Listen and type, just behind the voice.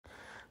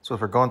So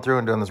as we're going through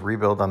and doing this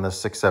rebuild on this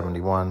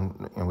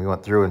 671, and we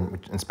went through and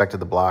inspected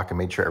the block and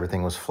made sure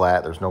everything was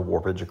flat. There's no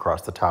warpage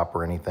across the top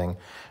or anything.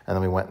 And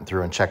then we went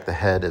through and checked the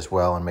head as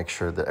well and make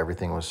sure that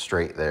everything was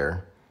straight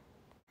there.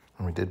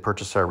 And we did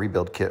purchase our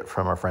rebuild kit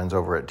from our friends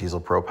over at Diesel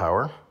Pro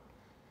Power.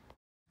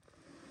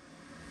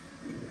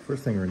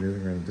 First thing we're going to do is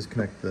we're going to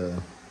disconnect the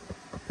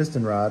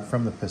piston rod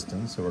from the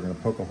piston. So we're going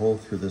to poke a hole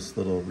through this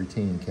little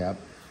retaining cap,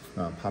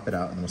 pop it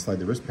out, and then we'll slide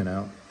the wrist pin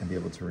out and be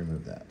able to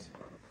remove that.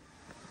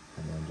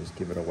 And then just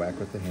give it a whack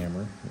with the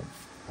hammer.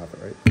 Pop it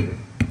right through.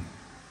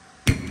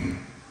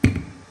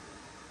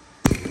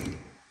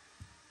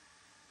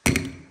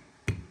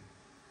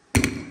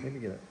 Maybe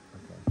get it.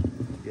 Okay.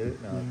 Get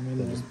it? No.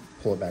 Then just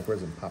pull it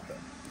backwards and pop it.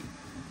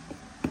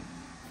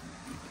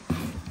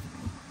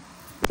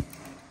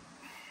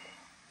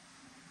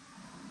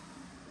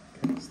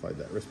 Okay, slide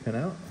that wrist pin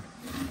out.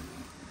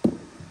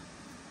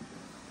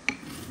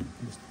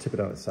 Just tip it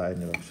outside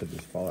and it should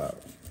just fall out.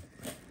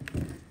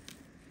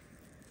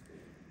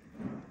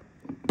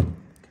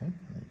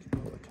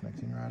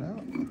 Rod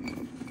out. There we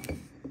go.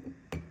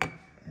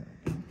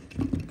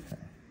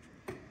 Okay.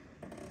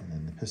 And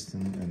then the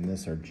piston and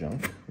this are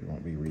junk. We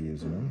won't be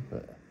reusing them,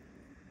 but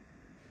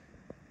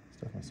it's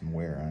definitely some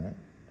wear on it.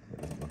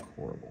 It doesn't look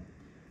horrible.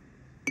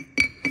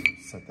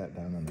 Set that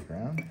down on the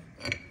ground.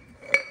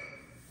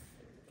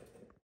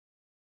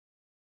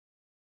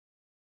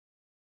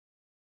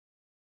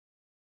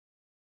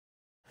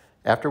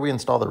 After we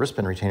install the wrist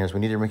pin retainers,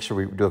 we need to make sure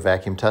we do a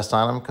vacuum test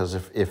on them, because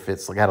if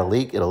it's got a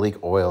leak, it'll leak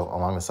oil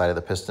along the side of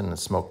the piston and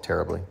smoke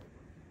terribly.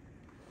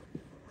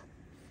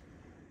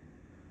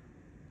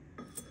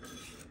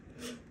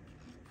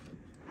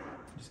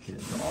 Just get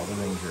into all the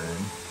rings you're in.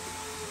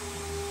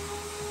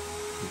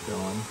 Keep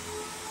going,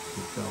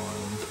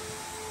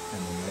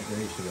 and then right there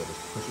you should be able to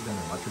push it down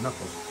and watch your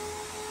knuckles.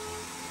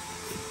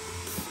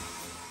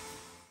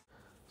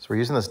 So we're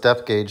using this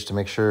depth gauge to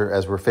make sure,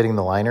 as we're fitting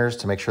the liners,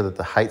 to make sure that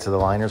the heights of the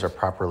liners are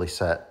properly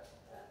set.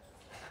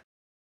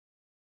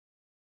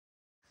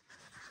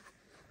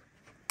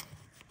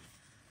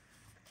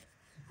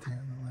 There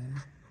on the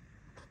liner.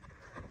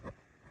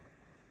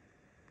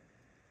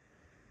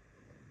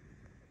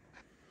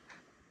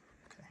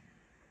 Okay.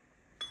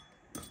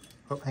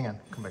 Oh, hang on,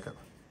 come back up.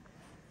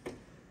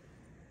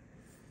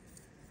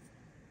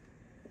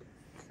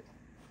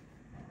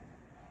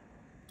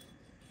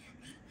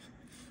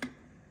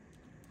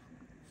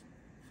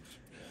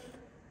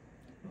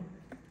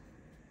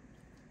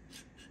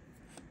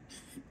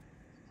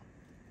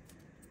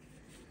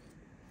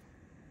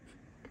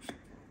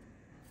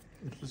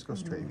 It'll just go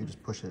straight. If you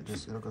just push it,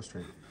 it'll go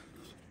straight.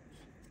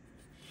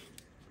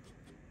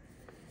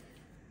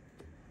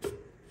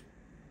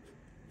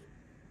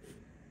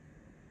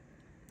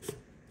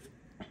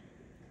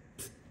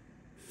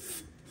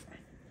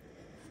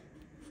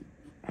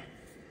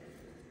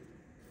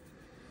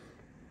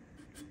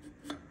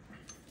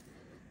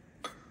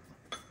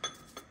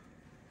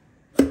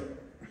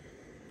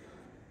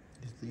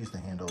 Use the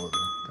handle of the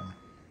thing.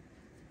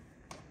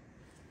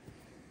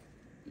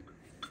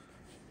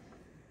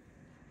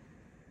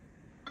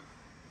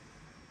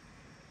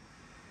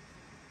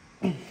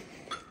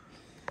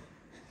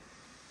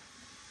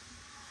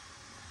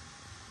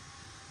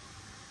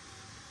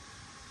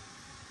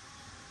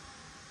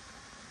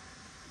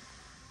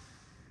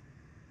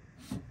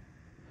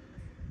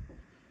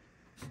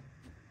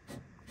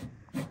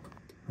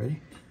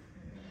 Ready?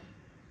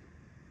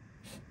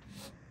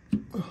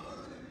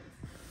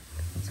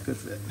 That's a good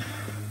fit.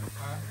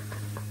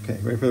 Okay,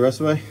 ready for the rest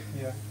of the way?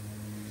 Yeah.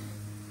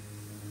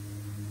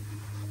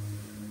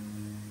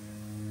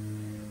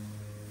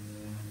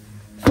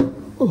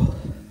 Oh.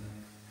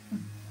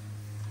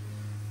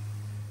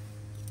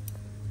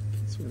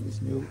 So we have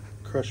these new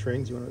crush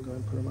rings. You want to go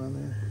ahead and put them on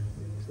there?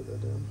 Set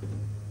that down.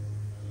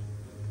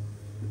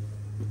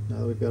 Now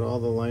that we've got all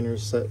the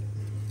liners set,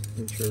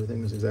 make sure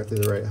everything is exactly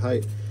the right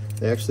height.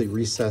 They actually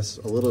recess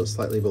a little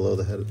slightly below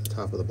the head at the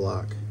top of the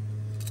block.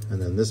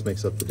 And then this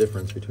makes up the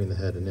difference between the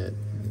head and it.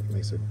 And it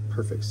makes a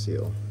perfect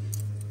seal.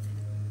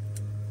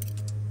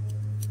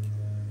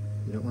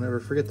 You don't want to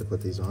ever forget to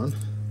put these on.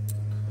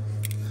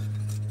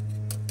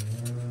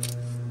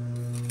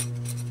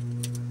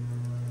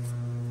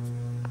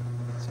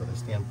 So they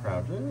stand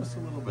proud just a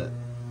little bit.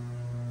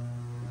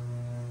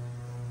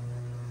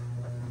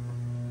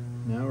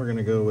 Now we're going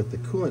to go with the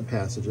coolant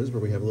passages,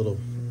 where we have little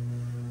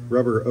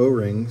rubber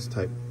O-rings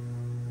type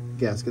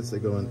gaskets that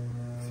go and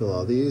fill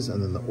all these,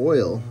 and then the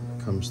oil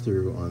comes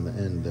through on the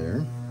end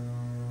there.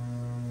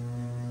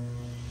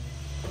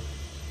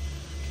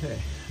 Okay,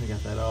 we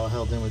got that all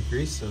held in with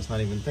grease, so it's not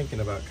even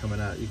thinking about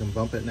coming out. You can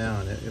bump it now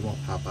and it won't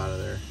pop out of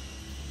there.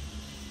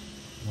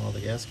 All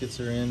the gaskets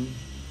are in,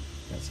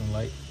 got some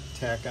light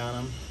tack on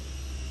them.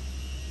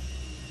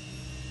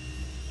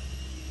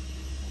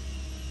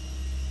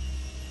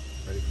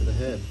 Ready for the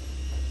head.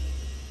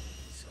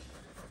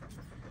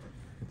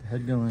 Get the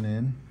head going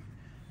in.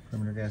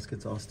 Perimeter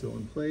gasket's all still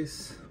in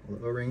place. All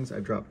the O-rings, I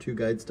dropped 2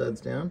 guide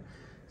studs down,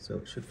 so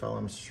it should follow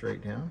them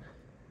straight down.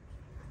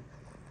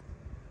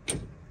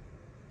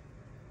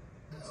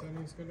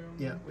 settings go down?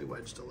 Yeah, we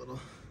wedged a little.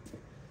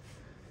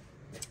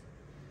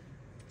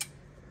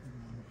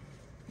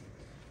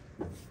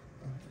 I'll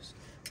just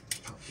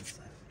pop this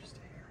out just a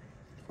hair.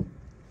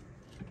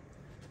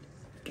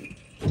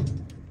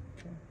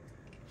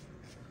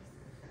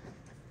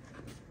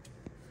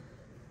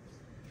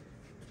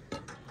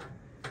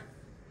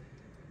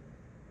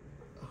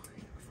 Oh,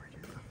 hang on before I do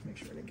that. Make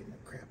sure I didn't get no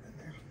crap in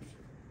there.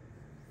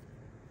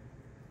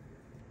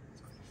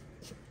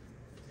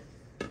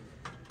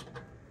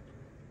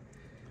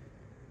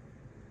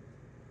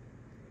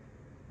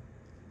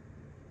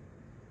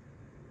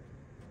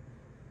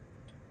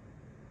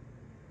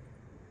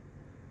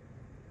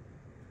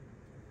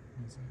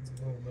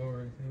 It's a little lower,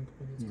 I think,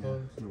 but it's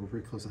close. No, we're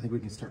pretty close. I think we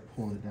can start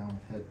pulling it down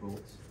with head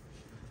bolts.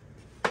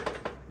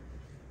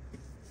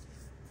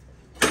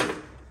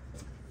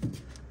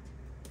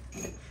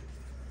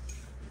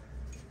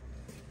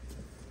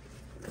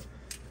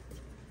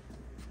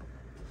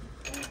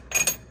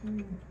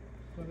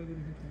 But I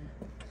didn't hit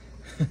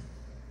that.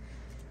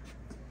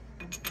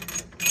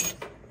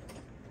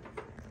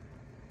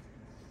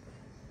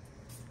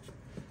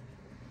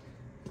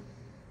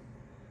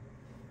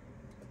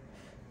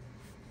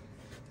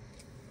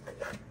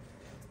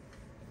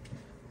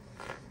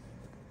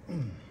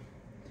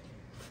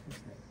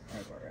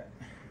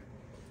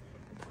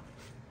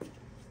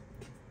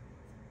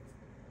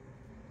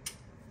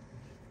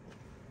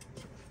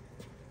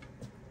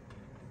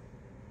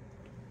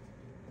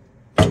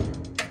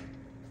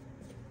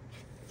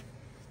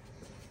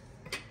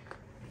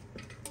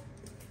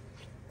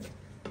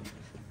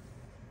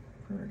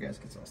 Our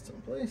gasket's all still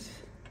in place.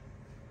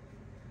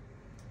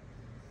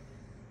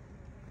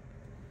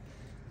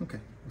 Okay,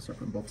 we'll start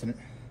putting bolts in it.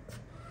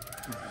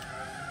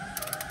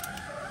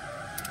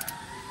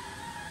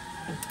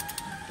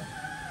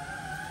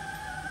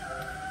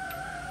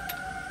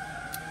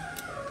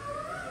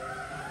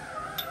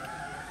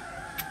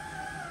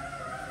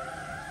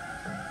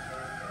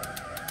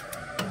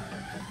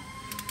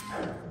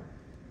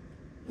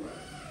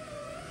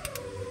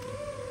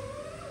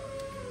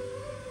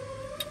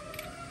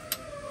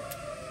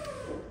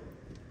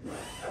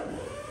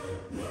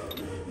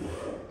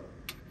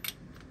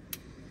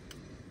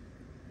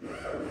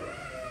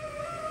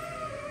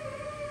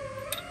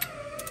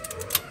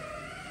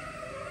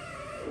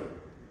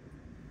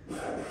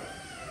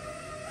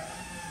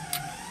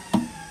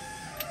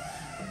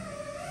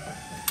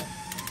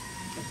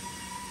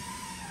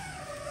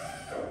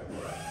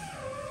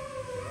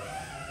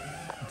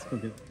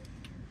 Okay.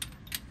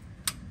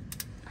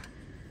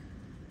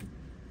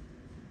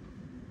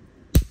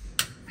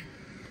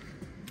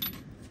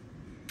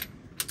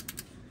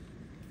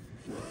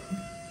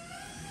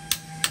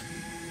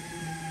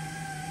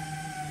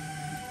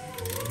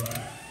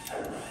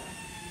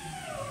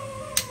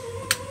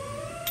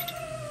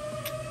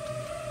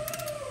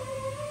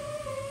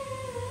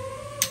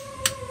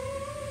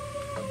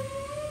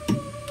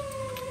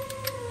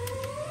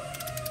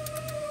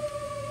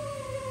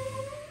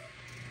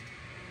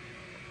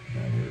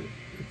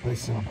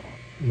 Replacing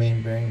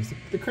main bearings.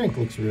 The crank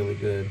looks really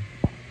good.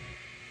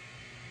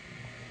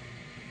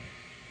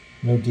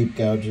 No deep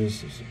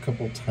gouges. There's a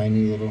couple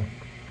tiny little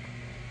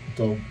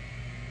dull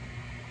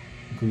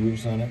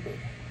grooves on it, but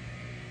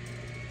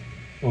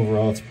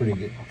overall it's pretty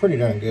good, pretty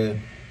darn good.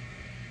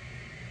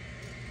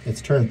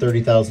 It's turned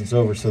 30 thousandths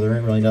over, so there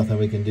ain't really nothing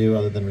we can do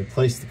other than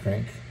replace the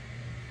crank.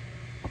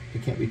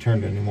 It can't be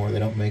turned anymore. They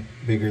don't make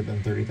bigger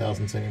than 30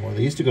 thousandths anymore.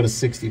 They used to go to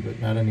 60, but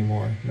not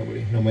anymore.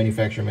 No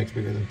manufacturer makes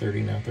bigger than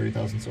 30 now, 30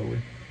 thousandths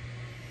over.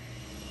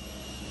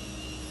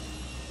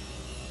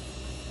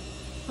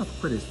 Not the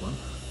prettiest one.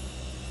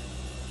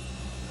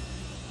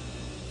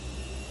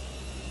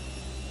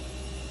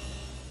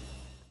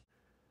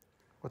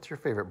 What's your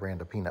favorite brand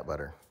of peanut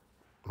butter?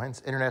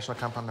 Mine's International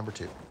Compound number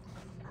 2.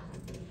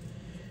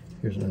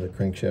 Here's another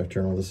crankshaft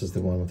journal. This is the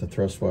one with the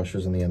thrust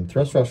washers in the end.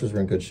 Thrust washers are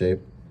in good shape.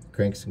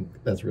 Cranks,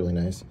 that's really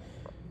nice.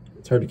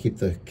 It's hard to keep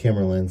the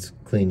camera lens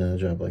clean on a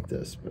job like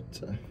this, but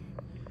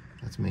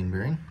that's main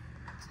bearing.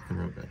 It's looking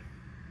real good.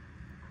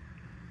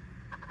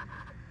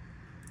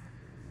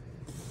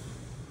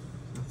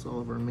 That's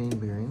all of our main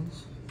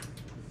bearings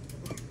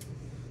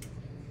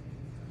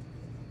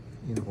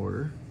in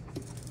order.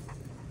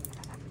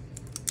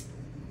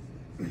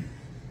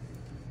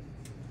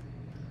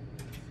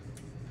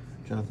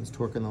 Jonathan's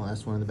torquing the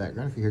last one in the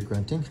background if you hear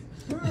grunting.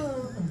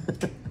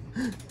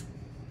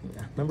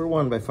 Yeah, number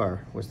 1 by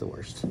far was the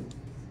worst.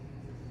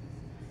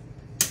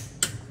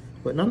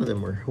 But none of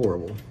them were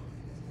horrible.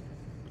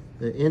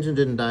 The engine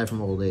didn't die from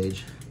old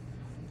age.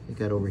 It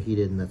got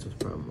overheated and that's what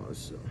the problem was.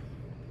 So.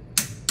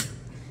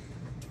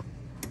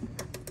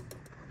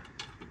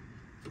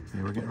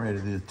 Okay, we're getting ready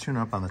to do the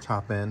tune-up on the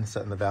top end,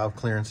 setting the valve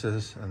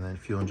clearances and then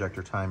fuel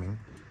injector timing.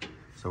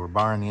 So we're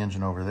barring the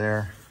engine over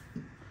there.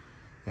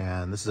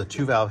 And this is a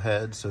 2-valve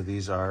head, so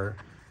these are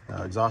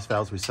exhaust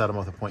valves. We set them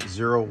with a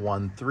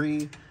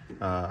 .013.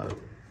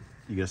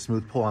 You get a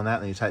smooth pull on that,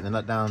 and then you tighten the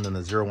nut down, then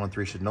the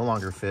 013 should no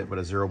longer fit, but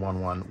a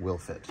 011 will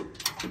fit.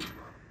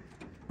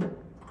 So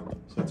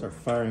that's our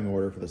firing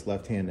order for this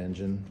left-hand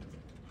engine.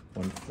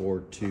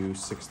 142,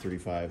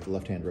 635,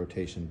 left-hand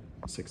rotation,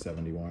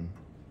 671.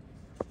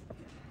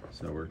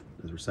 So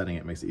as we're setting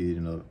it, makes it easy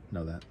to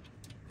know that.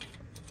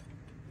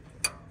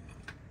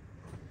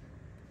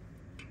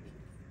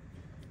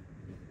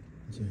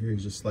 So here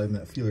he's just sliding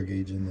that feeler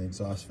gauge in the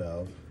exhaust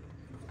valve.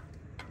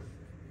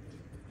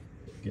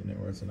 Getting it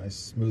where it's a nice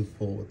smooth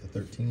pull with the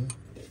 13.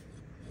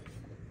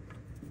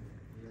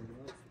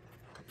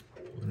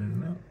 Put it in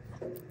and out.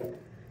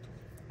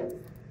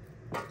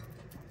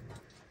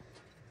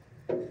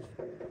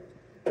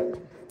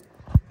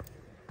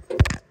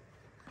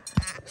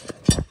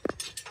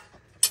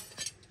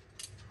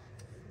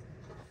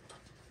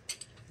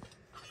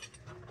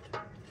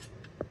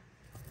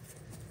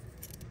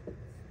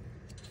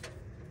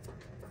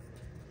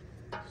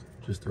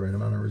 Just the right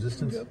amount of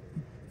resistance? Yep.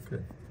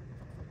 Good.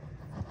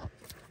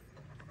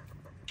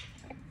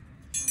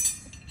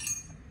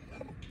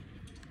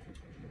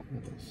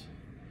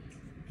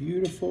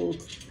 Beautiful,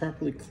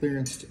 properly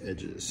clearanced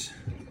edges.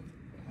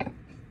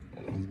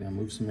 He's gonna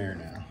move some air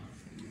now.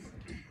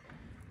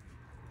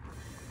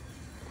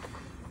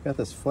 Got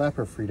this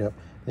flapper freed up.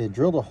 They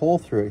drilled a hole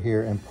through it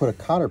here and put a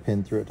cotter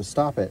pin through it to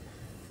stop it.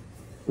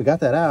 We got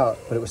that out,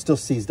 but it was still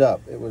seized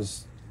up.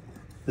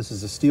 This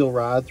is a steel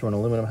rod through an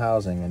aluminum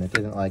housing, and it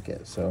didn't like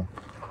it. So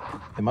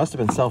it must have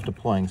been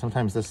self-deploying.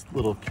 Sometimes this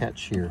little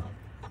catch here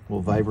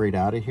will vibrate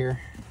out of here.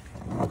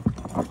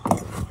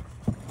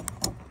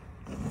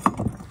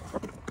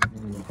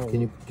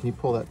 Can you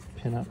pull that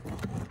pin up?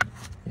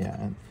 Yeah,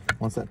 and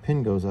once that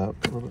pin goes up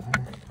a little bit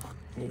higher,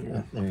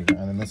 yeah, there you go.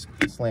 And then this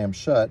slams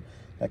shut.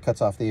 That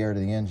cuts off the air to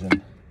the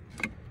engine.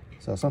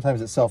 So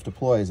sometimes it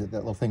self-deploys. That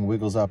little thing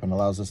wiggles up and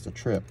allows us to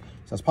trip.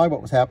 So that's probably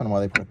what was happening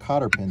while they put a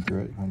cotter pin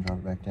through it. I'm going to drop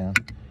it back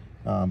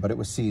down. But it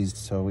was seized.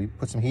 So we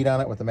put some heat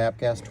on it with the MAP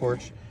gas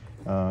torch.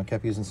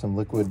 Kept using some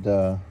liquid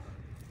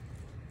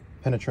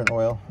penetrant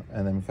oil,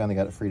 and then we finally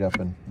got it freed up,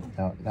 and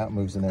now it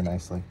moves in there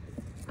nicely.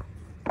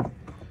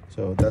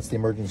 So that's the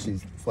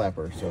emergency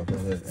flapper. So if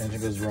the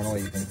engine goes to run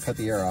away, you can cut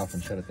the air off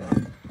and shut it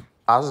down.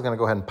 Oz is going to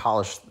go ahead and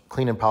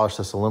clean and polish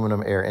this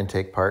aluminum air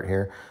intake part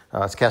here.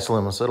 It's cast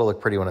aluminum, so it'll look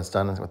pretty when it's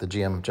done with the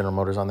GM General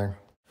Motors on there.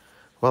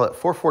 Well, at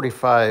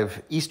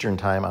 4:45 Eastern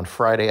time on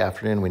Friday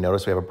afternoon, we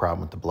noticed we have a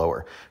problem with the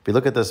blower. If you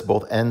look at this,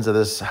 both ends of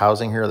this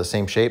housing here are the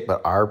same shape, but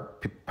our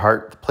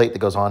the plate that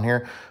goes on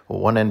here, well,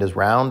 one end is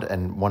round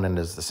and one end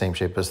is the same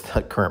shape as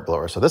the current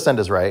blower. So this end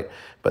is right,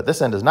 but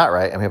this end is not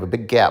right, and we have a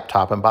big gap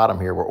top and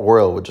bottom here where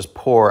oil would just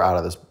pour out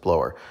of this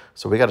blower.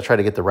 So we got to try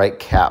to get the right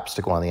caps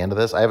to go on the end of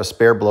this. I have a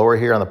spare blower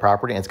here on the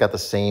property, and it's got the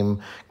same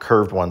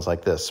curved ones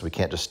like this, so we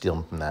can't just steal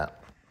them from that.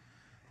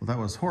 Well, that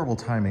was horrible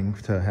timing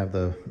to have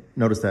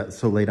notice that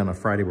so late on a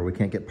Friday where we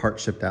can't get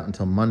parts shipped out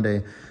until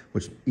Monday,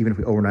 which even if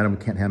we overnight them,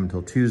 we can't have them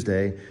until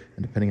Tuesday.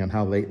 And depending on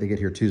how late they get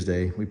here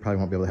Tuesday, we probably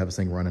won't be able to have this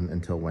thing running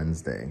until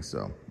Wednesday.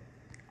 So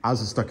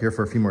Oz is stuck here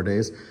for a few more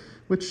days,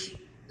 which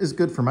is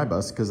good for my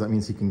bus because that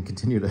means he can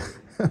continue to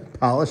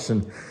polish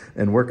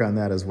and work on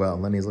that as well.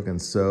 Lenny's looking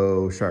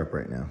so sharp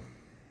right now.